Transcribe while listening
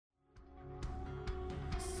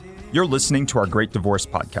You're listening to our Great Divorce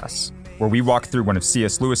podcast, where we walk through one of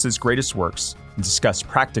C.S. Lewis's greatest works and discuss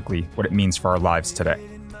practically what it means for our lives today.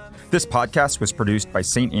 This podcast was produced by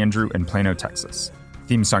St. Andrew in Plano, Texas. The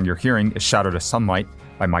theme song you're hearing is Shadow to Sunlight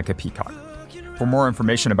by Micah Peacock. For more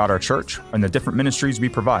information about our church and the different ministries we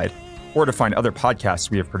provide, or to find other podcasts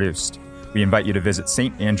we have produced, we invite you to visit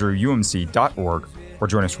standrewumc.org or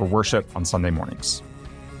join us for worship on Sunday mornings.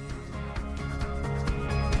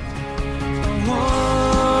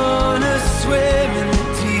 Swim in the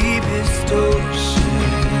deepest ocean.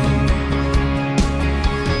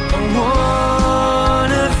 I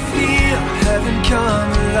wanna feel heaven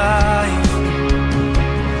come alive.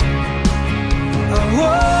 I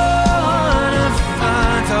wanna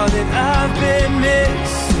find all that I've been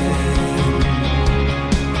missing.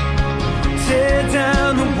 Tear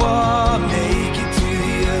down the wall, make it to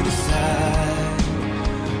the other side.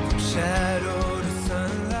 From shadow to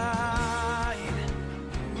sunlight.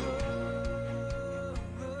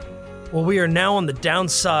 Well, we are now on the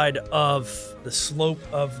downside of the slope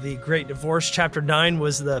of the Great Divorce. Chapter 9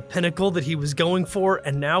 was the pinnacle that he was going for,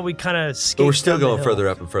 and now we kind of skate. But we're still down the going hill. further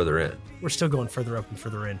up and further in. We're still going further up and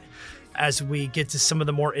further in as we get to some of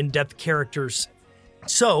the more in-depth characters.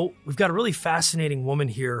 So we've got a really fascinating woman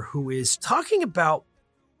here who is talking about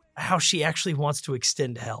how she actually wants to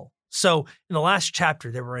extend hell. So in the last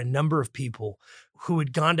chapter, there were a number of people who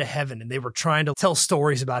had gone to heaven and they were trying to tell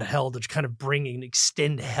stories about hell to kind of bring and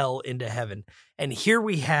extend hell into heaven. And here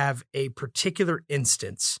we have a particular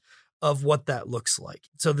instance of what that looks like.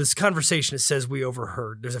 So this conversation, it says we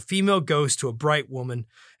overheard. There's a female ghost to a bright woman,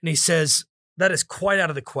 and he says, "That is quite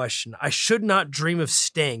out of the question. I should not dream of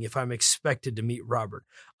staying if I'm expected to meet Robert.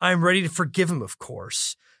 I am ready to forgive him, of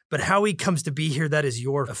course, but how he comes to be here, that is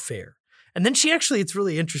your affair." And then she actually, it's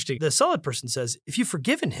really interesting. The solid person says, "If you've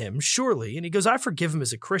forgiven him, surely." And he goes, "I forgive him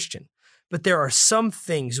as a Christian, but there are some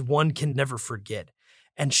things one can never forget."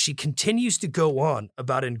 And she continues to go on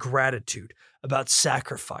about ingratitude, about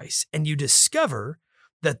sacrifice. And you discover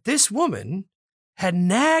that this woman had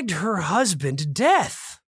nagged her husband to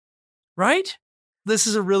death, right? This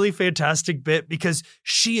is a really fantastic bit because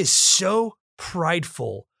she is so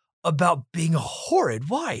prideful about being a horrid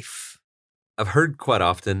wife. I've heard quite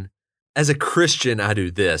often, as a Christian, I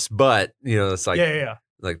do this, but it's like,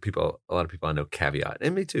 like people, a lot of people I know caveat,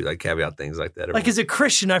 and me too, like caveat things like that. Like as a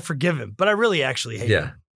Christian, I forgive him, but I really actually hate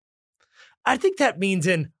him. I think that means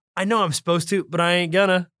I know I'm supposed to, but I ain't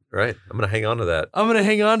gonna. Right. I'm going to hang on to that. I'm going to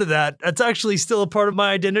hang on to that. That's actually still a part of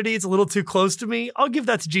my identity. It's a little too close to me. I'll give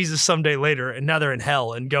that to Jesus someday later. And now they're in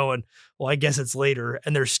hell and going, well, I guess it's later.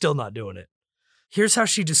 And they're still not doing it. Here's how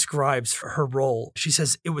she describes her role. She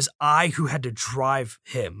says, "It was I who had to drive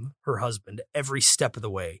him," her husband, "every step of the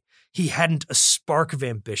way. He hadn't a spark of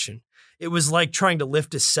ambition. It was like trying to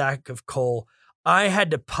lift a sack of coal. I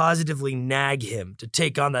had to positively nag him to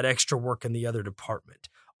take on that extra work in the other department.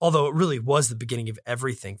 Although it really was the beginning of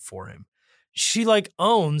everything for him." She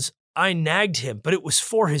owns, "I nagged him, but it was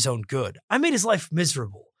for his own good. I made his life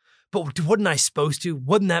miserable. But wasn't I supposed to?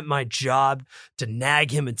 Wasn't that my job to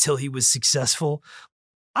nag him until he was successful?"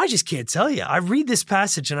 I just can't tell you. I read this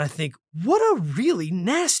passage and I think, what a really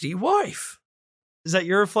nasty wife. Is that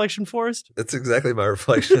your reflection, Forrest? That's exactly my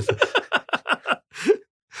reflection.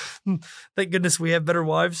 Thank goodness we have better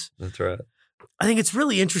wives. That's right. I think it's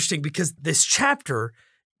really interesting because this chapter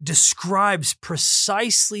describes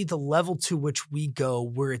precisely the level to which we go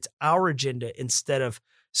where it's our agenda instead of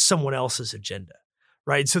someone else's agenda,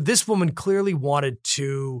 right? So this woman clearly wanted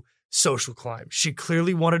to social climb. She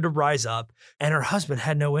clearly wanted to rise up, and her husband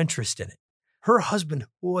had no interest in it. Her husband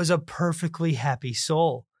was a perfectly happy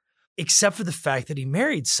soul, except for the fact that he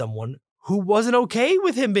married someone who wasn't okay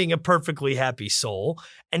with him being a perfectly happy soul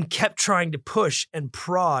and kept trying to push and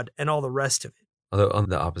prod and all the rest of it. Although on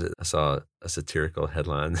the opposite, I saw a satirical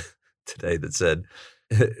headline today that said,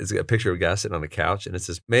 it's a picture of a guy sitting on a couch, and it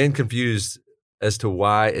says, "Man confused as to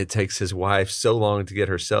why it takes his wife so long to get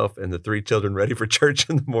herself and the 3 children ready for church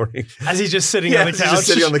in the morning." As he's just sitting on the couch. Just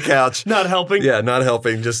sitting on the couch. Not helping. Yeah, not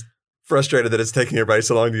helping. Just frustrated that it's taking everybody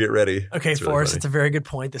so long to get ready. Okay, It's really Forrest, funny. it's a very good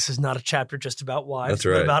point. This is not a chapter just about wives, That's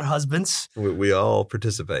right. but about husbands. We all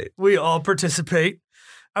participate. We all participate.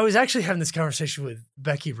 I was actually having this conversation with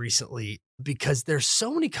Becky recently because there's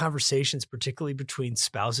so many conversations, particularly between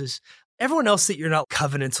spouses. Everyone else that you're not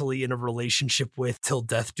covenantally in a relationship with till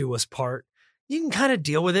death do us part, you can kind of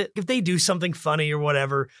deal with it. If they do something funny or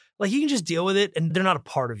whatever, you can just deal with it and they're not a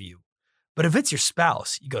part of you. But if it's your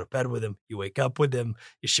spouse, you go to bed with them, you wake up with them,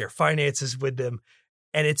 you share finances with them,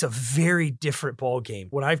 and it's a very different ballgame.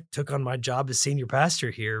 When I took on my job as senior pastor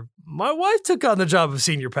here, my wife took on the job of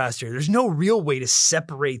senior pastor. There's no real way to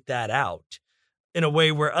separate that out. in a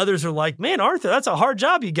way where others are like, man, Arthur, that's a hard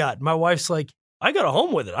job you got. My wife's like, I go to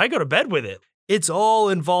home with it. I go to bed with it. It's all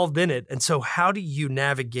involved in it. And so how do you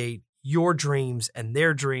navigate your dreams and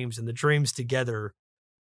their dreams and the dreams together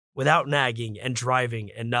without nagging and driving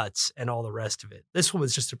and nuts and all the rest of it? This one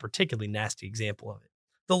was just a particularly nasty example of it.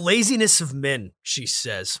 The laziness of men, she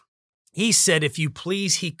says. He said, if you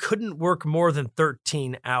please, he couldn't work more than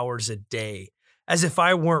 13 hours a day. As if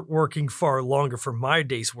I weren't working far longer, for my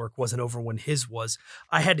day's work wasn't over when his was.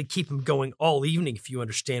 I had to keep him going all evening, if you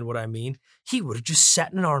understand what I mean. He would have just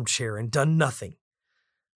sat in an armchair and done nothing.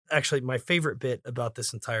 Actually, my favorite bit about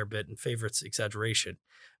this entire bit, and favorite's exaggeration,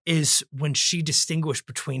 is when she distinguished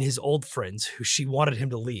between his old friends who she wanted him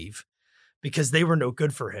to leave because they were no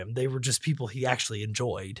good for him. They were just people he actually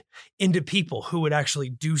enjoyed, into people who would actually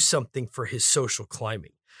do something for his social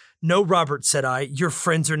climbing. No, Robert, said I, your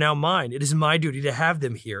friends are now mine. It is my duty to have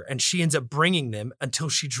them here. And she ends up bringing them until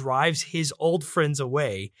she drives his old friends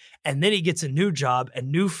away. And then he gets a new job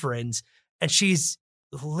and new friends. And she's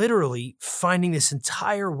literally finding this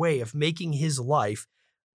entire way of making his life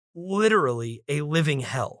literally a living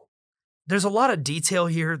hell. There's a lot of detail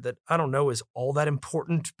here that I don't know is all that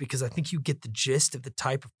important because I think you get the gist of the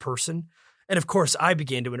type of person. And of course, I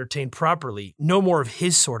began to entertain properly. No more of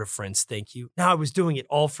his sort of friends, thank you. Now I was doing it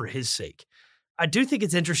all for his sake. I do think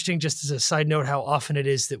it's interesting, just as a side note, how often it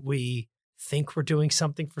is that we think we're doing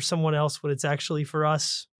something for someone else when it's actually for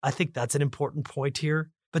us. I think that's an important point here.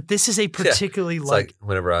 But this is a particularly it's like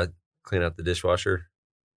whenever I clean out the dishwasher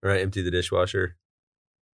or I empty the dishwasher,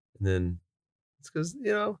 and then it's because,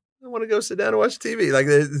 I want to go sit down and watch TV.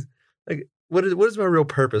 What is my real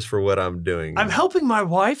purpose for what I'm doing? I'm helping my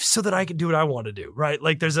wife so that I can do what I want to do, right?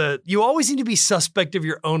 Like you always need to be suspect of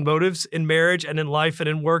your own motives in marriage and in life and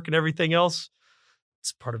in work and everything else.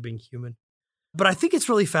 It's part of being human. But I think it's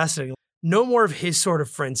really fascinating. No more of his sort of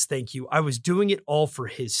friends, thank you. I was doing it all for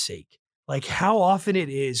his sake. Like how often it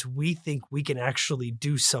is we think we can actually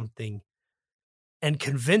do something and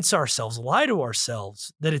convince ourselves, lie to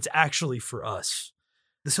ourselves that it's actually for us.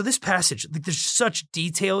 So this passage, there's such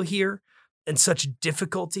detail here and such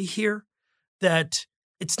difficulty here that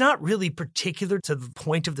it's not really particular to the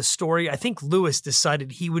point of the story. I think Lewis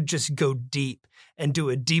decided he would just go deep and do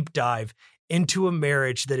a deep dive into a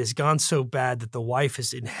marriage that has gone so bad that the wife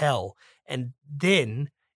is in hell and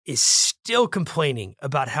then is still complaining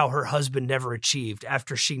about how her husband never achieved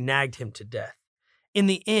after she nagged him to death. In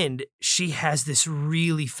the end, she has this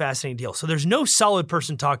really fascinating deal. So there's no solid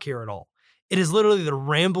person talk here at all. It is literally the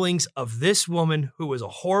ramblings of this woman who was a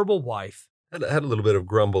horrible wife. Had a little bit of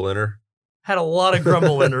grumble in her. Had a lot of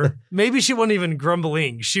grumble in her. Maybe she wasn't even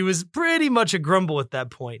grumbling. She was pretty much a grumble at that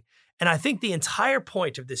point. And I think the entire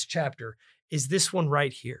point of this chapter is this one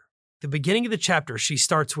right here. The beginning of the chapter, she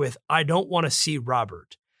starts with, I don't want to see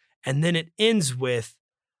Robert. And then it ends with,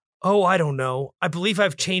 oh, I don't know. I believe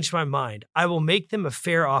I've changed my mind. I will make them a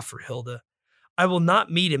fair offer, Hilda. I will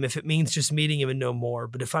not meet him if it means just meeting him and no more.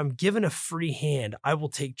 But if I'm given a free hand, I will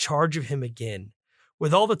take charge of him again.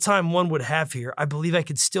 With all the time one would have here, I believe I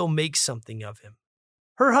could still make something of him.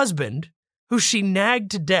 Her husband, who she nagged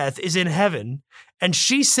to death, is in heaven, and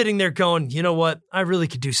she's sitting there going, you know what? I really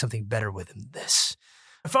could do something better with him than this.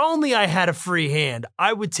 If only I had a free hand,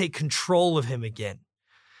 I would take control of him again.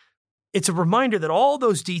 It's a reminder that all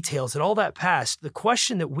those details and all that past, the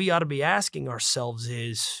question that we ought to be asking ourselves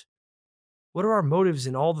is, what are our motives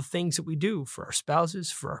in all the things that we do for our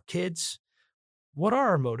spouses, for our kids? What are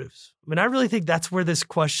our motives? I mean, I really think that's where this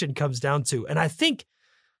question comes down to. And I think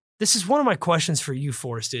this is one of my questions for you,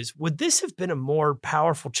 Forrest, is would this have been a more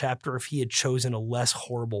powerful chapter if he had chosen a less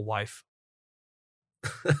horrible wife?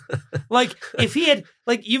 Like if he had,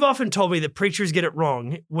 like you've often told me that preachers get it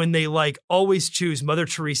wrong when they always choose Mother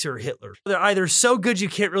Teresa or Hitler. They're either so good you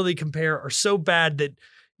can't really compare or so bad that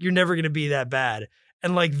you're never going to be that bad.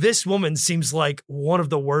 And this woman seems like one of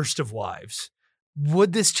the worst of wives.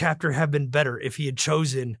 Would this chapter have been better if he had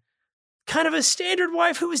chosen kind of a standard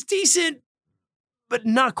wife who was decent, but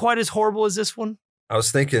not quite as horrible as this one? I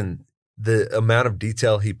was thinking the amount of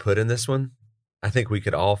detail he put in this one, I think we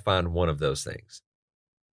could all find one of those things.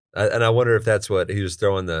 And I wonder if that's what he was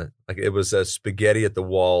throwing it was a spaghetti at the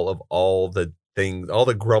wall of all the things, all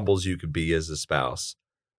the grumbles you could be as a spouse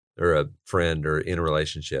or a friend or in a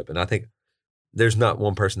relationship. And I think there's not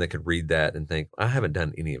one person that could read that and think, I haven't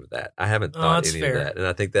done any of that. I haven't thought any of that. And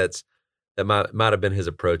I think that might have been his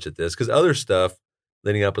approach at this, because other stuff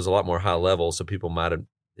leading up was a lot more high level. So people might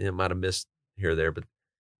have missed here or there, but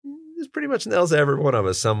this pretty much nails every one of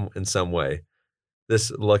us in some way.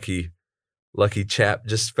 This lucky chap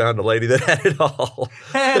just found a lady that had it all.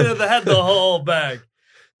 had the whole bag.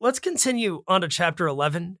 Let's continue on to chapter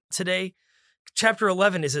 11 today. Chapter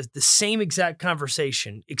 11 is the same exact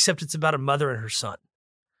conversation, except it's about a mother and her son,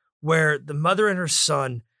 where the mother and her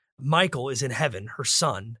son, Michael, is in heaven, her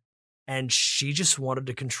son, and she just wanted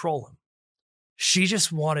to control him. She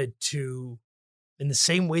just wanted to, in the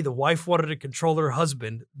same way the wife wanted to control her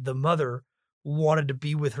husband, the mother wanted to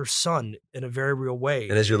be with her son in a very real way.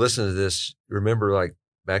 And as you're listening to this, remember like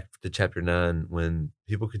back to chapter 9, when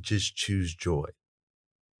people could just choose joy.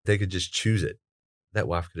 They could just choose it. That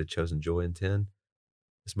wife could have chosen joy in 10.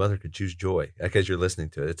 This mother could choose joy. Like as you're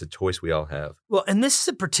listening to it, it's a choice we all have. Well, and this is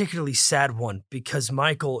a particularly sad one because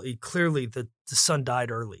Michael, clearly the son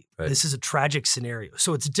died early. Right. This is a tragic scenario.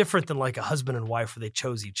 So it's different than like a husband and wife where they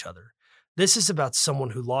chose each other. This is about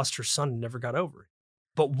someone who lost her son and never got over it,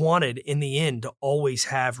 but wanted in the end to always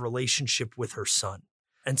have relationship with her son.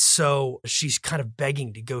 And so she's kind of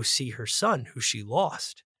begging to go see her son who she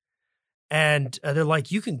lost. And they're like,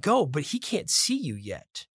 you can go, but he can't see you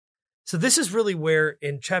yet. So this is really where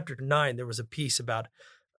in chapter 9, there was a piece about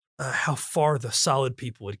how far the solid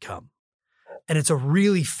people had come. And it's a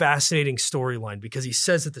really fascinating storyline because he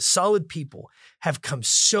says that the solid people have come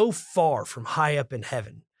so far from high up in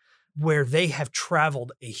heaven where they have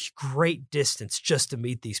traveled a great distance just to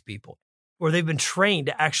meet these people, where they've been trained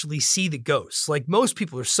to actually see the ghosts. Like most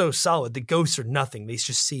people are so solid, the ghosts are nothing. They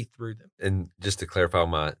just see through them. And just to clarify,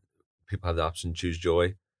 people have the option to choose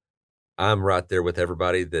joy. I'm right there with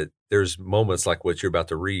everybody that there's moments like what you're about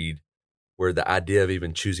to read where the idea of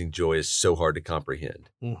even choosing joy is so hard to comprehend.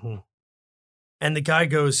 Mm-hmm. And the guy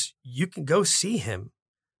goes, you can go see him,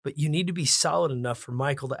 but you need to be solid enough for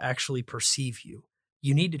Michael to actually perceive you.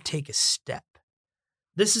 You need to take a step.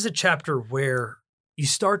 This is a chapter where you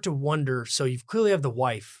start to wonder. So you clearly have the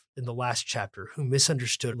wife in the last chapter who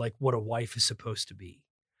misunderstood like what a wife is supposed to be.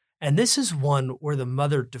 And this is one where the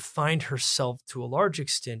mother defined herself to a large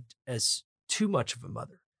extent as too much of a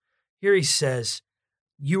mother. Here he says,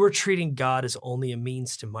 you are treating God as only a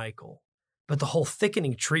means to Michael. But the whole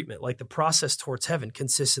thickening treatment, like the process towards heaven,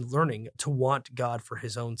 consists in learning to want God for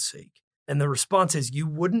his own sake. And the response is, you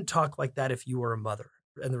wouldn't talk like that if you were a mother.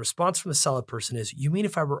 And the response from the solid person is, you mean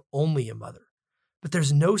if I were only a mother? But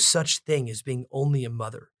there's no such thing as being only a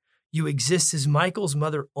mother. You exist as Michael's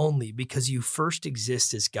mother only because you first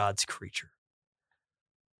exist as God's creature.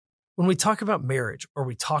 When we talk about marriage, or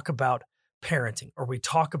we talk about parenting, or we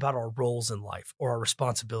talk about our roles in life, or our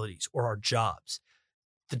responsibilities, or our jobs,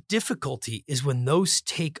 the difficulty is when those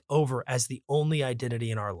take over as the only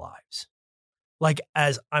identity in our lives. Like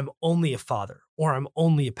as I'm only a father, or I'm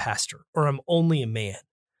only a pastor, or I'm only a man.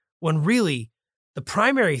 When really, the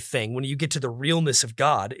primary thing when you get to the realness of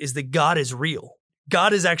God is that God is real.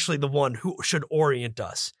 God is actually the one who should orient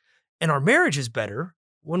us. And our marriage is better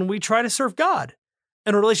when we try to serve God.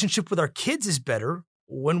 And our relationship with our kids is better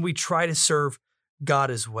when we try to serve God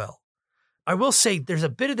as well. I will say there's a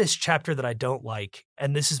bit of this chapter that I don't like,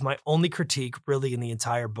 and this is my only critique really in the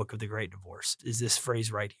entire book of The Great Divorce, is this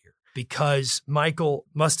phrase right here. Because Michael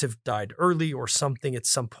must have died early or something at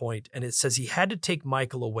some point, and it says he had to take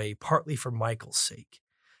Michael away partly for Michael's sake.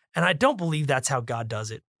 And I don't believe that's how God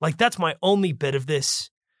does it. Like that's my only bit of this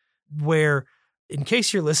where, in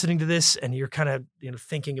case you're listening to this and you're kind of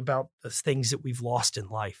thinking about the things that we've lost in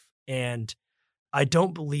life, and I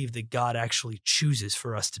don't believe that God actually chooses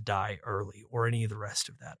for us to die early or any of the rest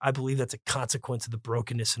of that. I believe that's a consequence of the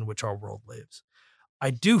brokenness in which our world lives. I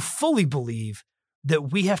do fully believe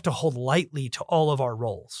that we have to hold lightly to all of our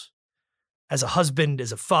roles as a husband,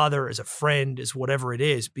 as a father, as a friend, as whatever it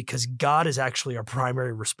is, because God is actually our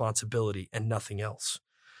primary responsibility and nothing else.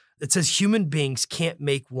 It says human beings can't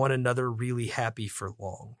make one another really happy for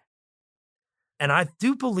long. And I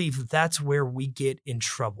do believe that that's where we get in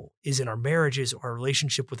trouble, is in our marriages or our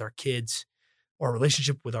relationship with our kids or our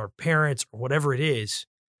relationship with our parents or whatever it is.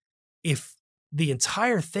 If the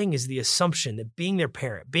entire thing is the assumption that being their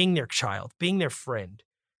parent, being their child, being their friend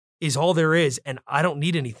is all there is, and I don't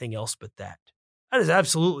need anything else but that. That is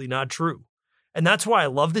absolutely not true. And that's why I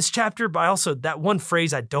love this chapter, but also that one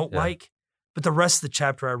phrase I don't like, but the rest of the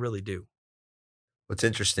chapter I really do. What's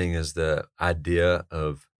interesting is the idea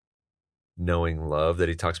of knowing love that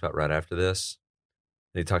he talks about right after this.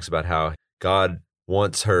 And he talks about how God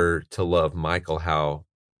wants her to love Michael how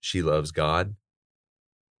she loves God,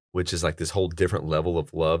 which is like this whole different level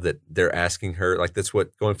of love that they're asking her. Like that's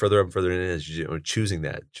what going further up and further in is, choosing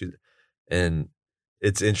that. And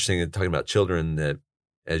it's interesting talking about children that,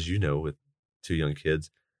 as you know, with 2 young kids,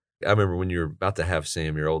 I remember when you were about to have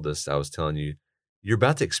Sam, your oldest, I was telling you, you're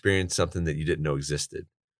about to experience something that you didn't know existed.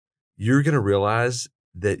 You're going to realize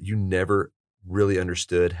that you never really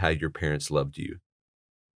understood how your parents loved you.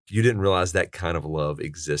 You didn't realize that kind of love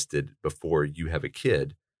existed before you have a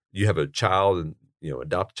kid. you have a child and,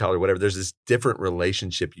 adopt a child or whatever, there's this different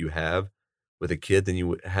relationship you have with a kid than you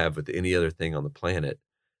would have with any other thing on the planet.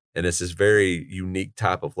 And it's this very unique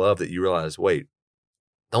type of love that you realize, wait,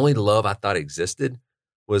 the only love I thought existed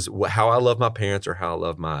was how I love my parents or how I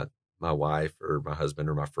love my wife or my husband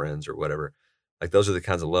or my friends or whatever. Like those are the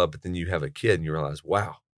kinds of love. But then you have a kid and you realize,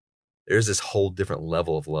 wow, there's this whole different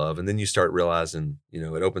level of love. And then you start realizing,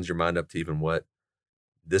 it opens your mind up to even what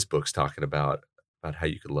this book's talking about how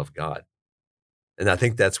you could love God. And I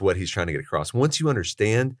think that's what he's trying to get across. Once you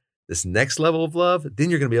understand this next level of love, then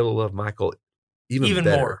you're going to be able to love Michael even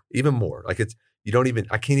better, even more. Like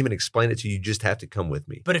I can't even explain it to you. You just have to come with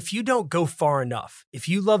me. But if you don't go far enough, if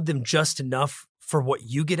you love them just enough for what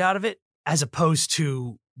you get out of it, as opposed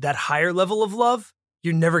to that higher level of love,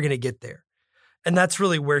 you're never going to get there. And that's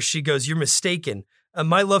really where she goes, you're mistaken.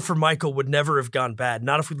 My love for Michael would never have gone bad,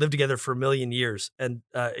 not if we lived together for 1,000,000 years. And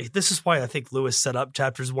this is why I think Lewis set up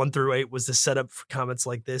chapters 1-8 was the setup for comments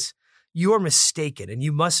like this. You are mistaken, and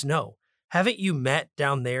you must know. Haven't you met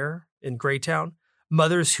down there in Greytown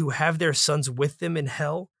mothers who have their sons with them in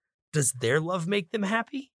hell? Does their love make them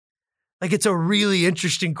happy? Like, it's a really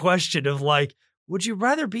interesting question of like, would you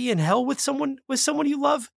rather be in hell with someone you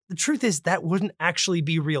love? The truth is that wouldn't actually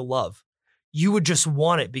be real love. You would just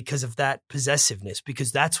want it because of that possessiveness,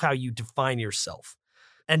 because that's how you define yourself.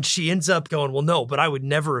 And she ends up going, well, no, but I would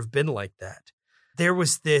never have been like that. There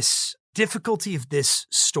was this difficulty of this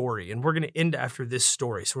story, and we're going to end after this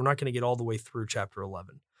story. So we're not going to get all the way through chapter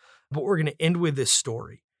 11, but we're going to end with this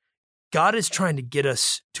story. God is trying to get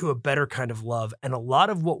us to a better kind of love. And a lot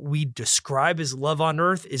of what we describe as love on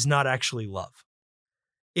earth is not actually love.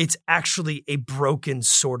 It's actually a broken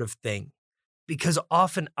sort of thing. Because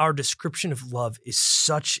often our description of love is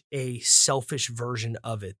such a selfish version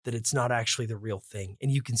of it that it's not actually the real thing. And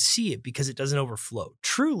you can see it because it doesn't overflow.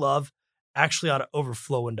 True love actually ought to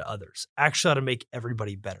overflow into others, actually ought to make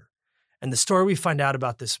everybody better. And the story we find out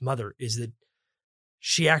about this mother is that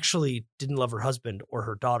she actually didn't love her husband or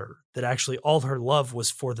her daughter, that actually all her love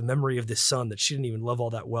was for the memory of this son that she didn't even love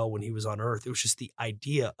all that well when he was on earth. It was just the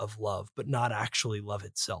idea of love, but not actually love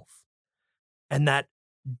itself. And that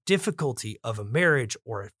difficulty of a marriage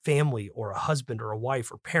or a family or a husband or a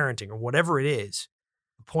wife or parenting or whatever it is,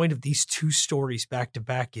 the point of these two stories back to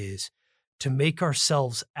back is to make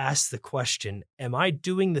ourselves ask the question, am I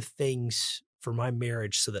doing the things for my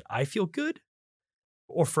marriage so that I feel good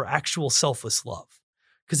or for actual selfless love?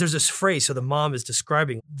 Because there's this phrase, so the mom is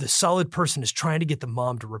describing the solid person is trying to get the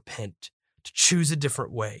mom to repent, to choose a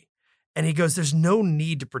different way. And he goes, there's no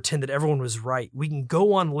need to pretend that everyone was right. We can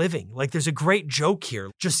go on living. Like there's a great joke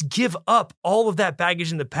here. Just give up all of that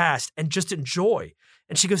baggage in the past and just enjoy.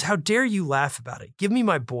 And she goes, how dare you laugh about it? Give me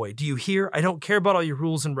my boy. Do you hear? I don't care about all your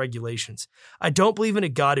rules and regulations. I don't believe in a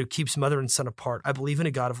God who keeps mother and son apart. I believe in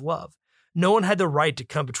a God of love. No one had the right to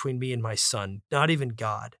come between me and my son, not even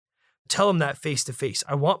God. Tell him that face to face.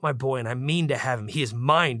 I want my boy and I mean to have him. He is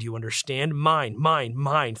mine. Do you understand? Mine, mine,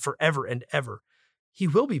 mine, forever and ever. He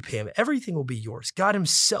will be, Pam. Everything will be yours. God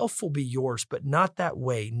himself will be yours, but not that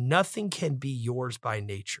way. Nothing can be yours by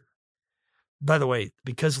nature. By the way,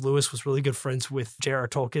 because Lewis was really good friends with J.R.R.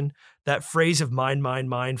 Tolkien, that phrase of mine, mine,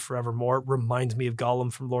 mine, forevermore reminds me of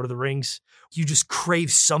Gollum from Lord of the Rings. You just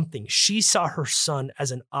crave something. She saw her son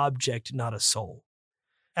as an object, not a soul,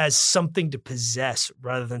 as something to possess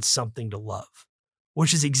rather than something to love,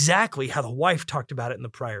 which is exactly how the wife talked about it in the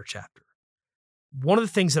prior chapter. One of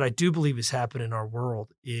the things that I do believe has happened in our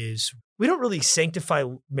world is we don't really sanctify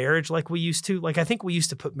marriage like we used to. Like I think we used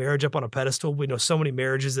to put marriage up on a pedestal. We know so many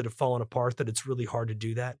marriages that have fallen apart that it's really hard to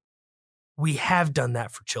do that. We have done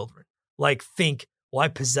that for children. Like think, well, I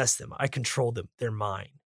possess them. I control them. They're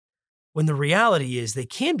mine. When the reality is they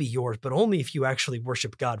can be yours, but only if you actually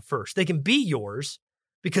worship God first. They can be yours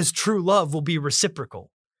because true love will be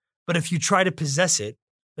reciprocal. But if you try to possess it,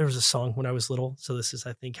 there was a song when I was little, so this is,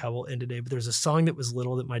 I think, how we'll end today, but there's a song that was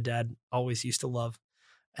little that my dad always used to love.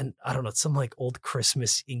 And I don't know, it's some like old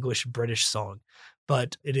Christmas English British song,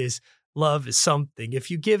 but it is, love is something. If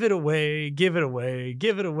you give it away, give it away,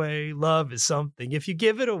 give it away. Love is something. If you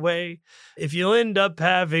give it away, if you'll end up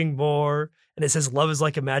having more. And it says, love is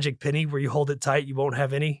like a magic penny where you hold it tight, you won't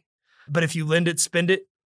have any. But if you lend it, spend it,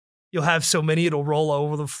 you'll have so many, it'll roll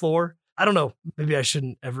over the floor. I don't know. Maybe I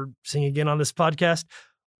shouldn't ever sing again on this podcast.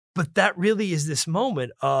 But that really is this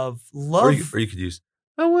moment of love. Or you could use,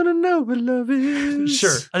 I want to know what love is.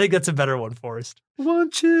 Sure. I think that's a better one, Forrest.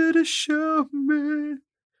 Want you to show me.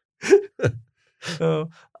 Oh,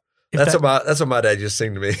 that's what my dad used to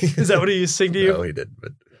sing to me. Is that what he used to sing to you? No, he didn't.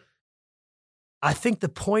 But I think the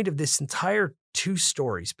point of this entire two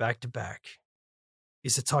stories back to back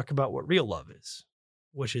is to talk about what real love is.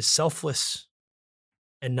 which is selfless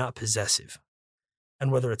and not possessive.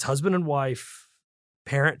 And whether it's husband and wife,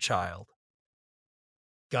 parent, child,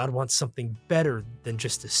 God wants something better than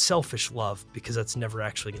just a selfish love, because that's never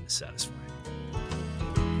actually going to satisfy.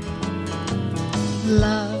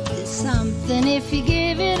 Love is something if you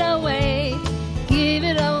give it away, give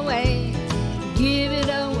it away, give it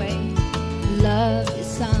away. Love is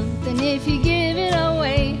something if you